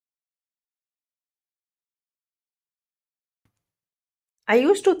I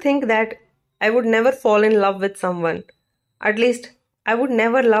used to think that I would never fall in love with someone. At least, I would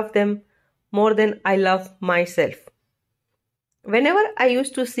never love them more than I love myself. Whenever I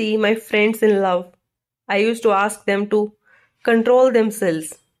used to see my friends in love, I used to ask them to control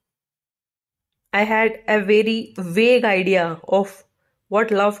themselves. I had a very vague idea of what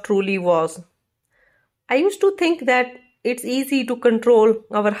love truly was. I used to think that it's easy to control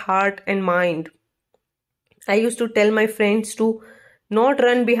our heart and mind. I used to tell my friends to not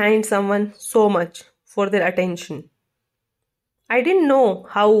run behind someone so much for their attention. I didn't know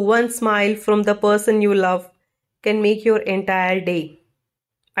how one smile from the person you love can make your entire day.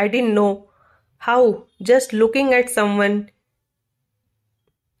 I didn't know how just looking at someone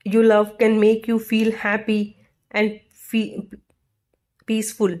you love can make you feel happy and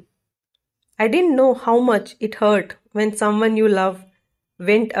peaceful. I didn't know how much it hurt when someone you love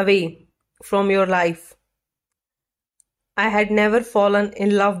went away from your life. I had never fallen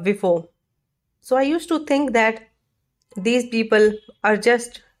in love before. So I used to think that these people are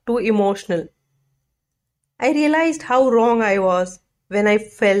just too emotional. I realized how wrong I was when I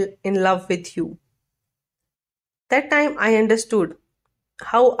fell in love with you. That time I understood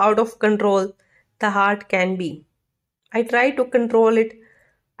how out of control the heart can be. I tried to control it,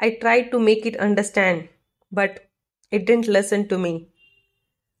 I tried to make it understand, but it didn't listen to me.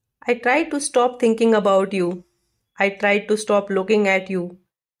 I tried to stop thinking about you. I tried to stop looking at you,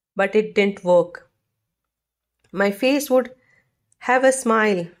 but it didn't work. My face would have a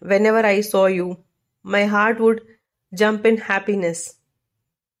smile whenever I saw you. My heart would jump in happiness.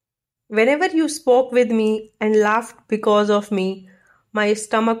 Whenever you spoke with me and laughed because of me, my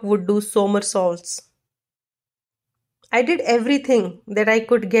stomach would do somersaults. I did everything that I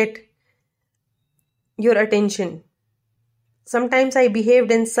could get your attention. Sometimes I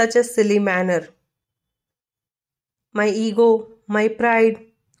behaved in such a silly manner. My ego, my pride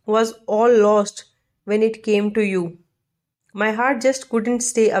was all lost when it came to you. My heart just couldn't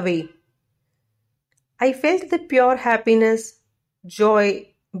stay away. I felt the pure happiness,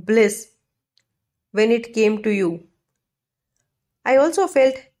 joy, bliss when it came to you. I also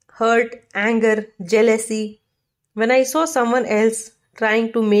felt hurt, anger, jealousy when I saw someone else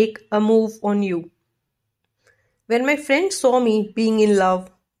trying to make a move on you. When my friends saw me being in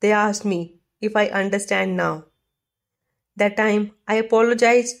love, they asked me if I understand now. That time I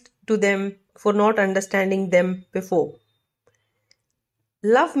apologized to them for not understanding them before.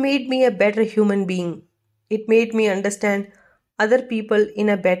 Love made me a better human being. It made me understand other people in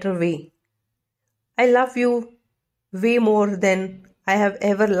a better way. I love you way more than I have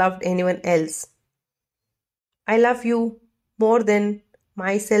ever loved anyone else. I love you more than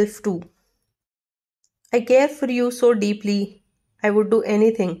myself too. I care for you so deeply, I would do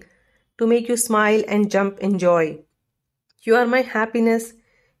anything to make you smile and jump in joy. You are my happiness,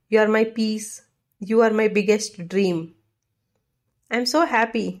 you are my peace, you are my biggest dream. I'm so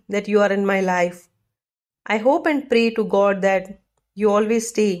happy that you are in my life. I hope and pray to God that you always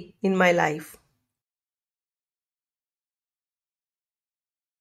stay in my life.